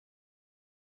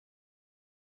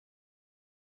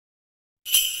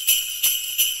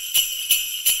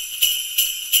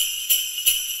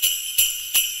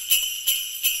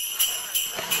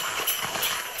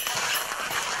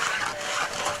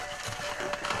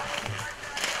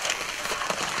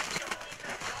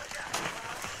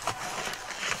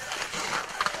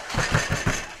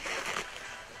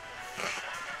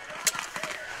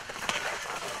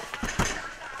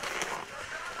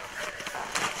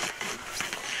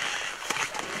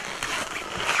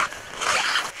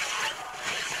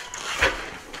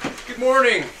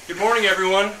morning. Good morning,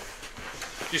 everyone.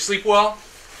 Did you sleep well?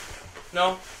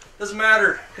 No? Doesn't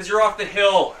matter, because you're off the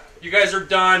hill. You guys are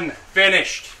done.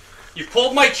 Finished. You've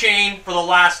pulled my chain for the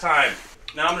last time.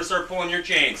 Now I'm going to start pulling your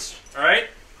chains. Alright?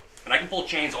 And I can pull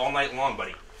chains all night long,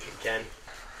 buddy. You can.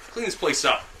 Clean this place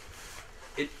up.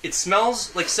 It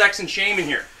smells like sex and shame in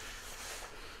here.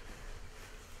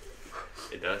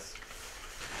 It does.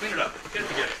 Clean it up. Get it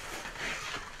together.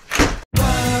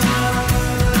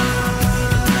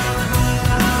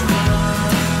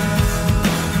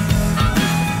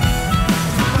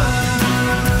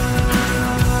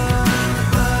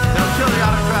 Now kill the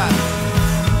Autocrat.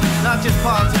 Not just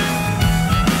politics.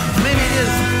 Maybe it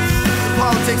is the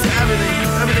politics of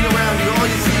everything around you, all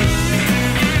you see.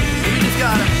 We just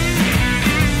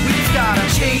gotta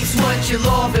chase what you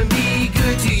love and be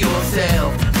good to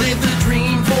yourself. Live the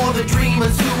dream for the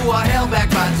dreamers who are held back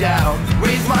by doubt.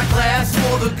 Raise my glass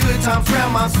for the good times,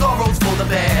 drown my sorrows for the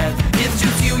bad. It's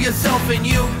just you, yourself, and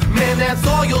you, man, that's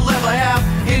all you'll ever have.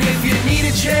 And if you need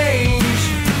a change,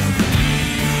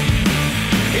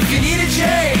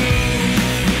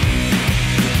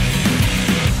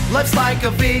 life's like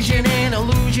a vision, an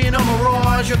illusion, a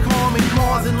mirage, a common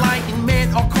cause,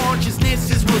 enlightenment, our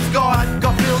consciousness is what's God.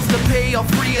 Got bills to pay, or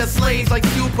free as slaves, like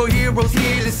superheroes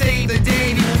here to save the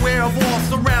day. Be aware of all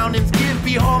surroundings,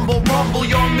 be humble, rumble,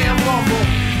 young man, rumble.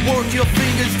 Work your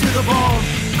fingers to the bone,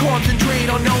 concentrate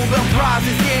on Nobel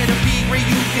Prizes, yeah, to be where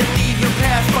you can leave your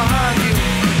past behind you.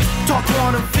 Talk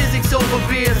quantum physics over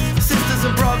beers, sisters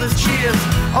and brothers, cheers.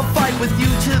 I'll fight with you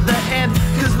to the end,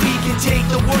 cause we can take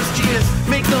the worst years,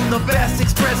 make them the best,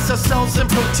 express ourselves and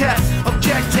protest.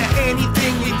 Object to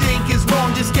anything we think is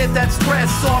wrong, just get that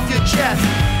stress off your chest.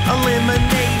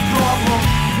 Eliminate problems,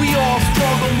 we all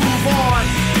struggle, move on,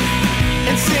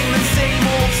 and sing the same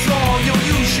old song. Yo,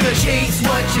 you should chase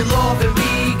what you love and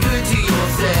be good to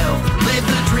yourself. Live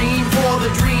the dream for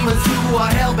the dreamers who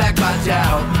are held back by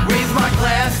doubt. Raise my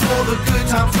glass for the good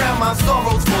times, drown my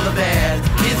sorrows for the bad.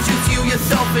 It's just you,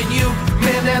 yourself, and you,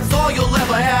 man, that's all you'll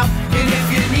ever have. And if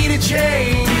you need a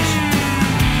change,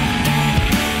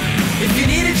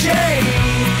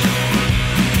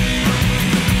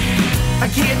 I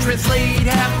can't translate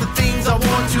half the things I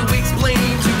want to explain.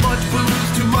 Too much booze,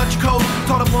 too much coke,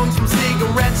 caught up on some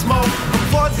cigarette smoke. I'm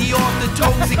fuzzy off the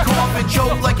toes and cough and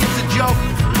choke like it's a joke.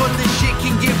 But this shit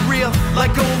can get real,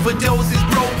 like overdoses,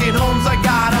 broken homes. I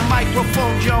got a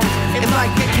microphone, Jones, and like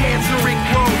a cancer it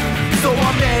grows. So I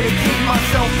medicate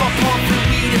myself up on the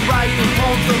weed and writing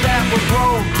poems so that we're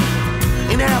grown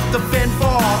and have to fend for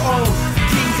our own.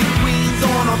 Kings and queens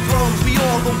on our thrones, we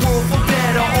all the world for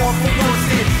better or for worse.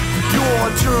 It's your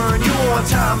turn, your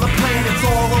time, the planets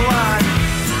all aligned.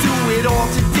 Do it all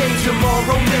today,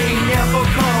 tomorrow may never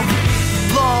come.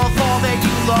 Love all that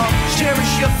you love,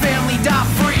 cherish your family, die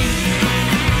free.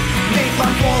 Make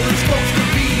life all it's supposed to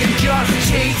be, and just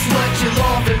chase what you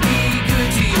love and be good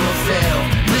to yourself.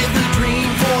 Live the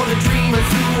dream for the dreamers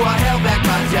who are held back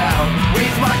by doubt.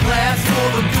 Raise my glass for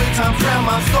the good times, drown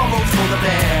my sorrows for the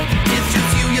bad. It's just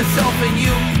you, yourself, and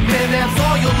you, man, that's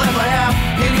all you'll ever have.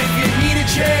 And if you need a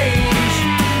change,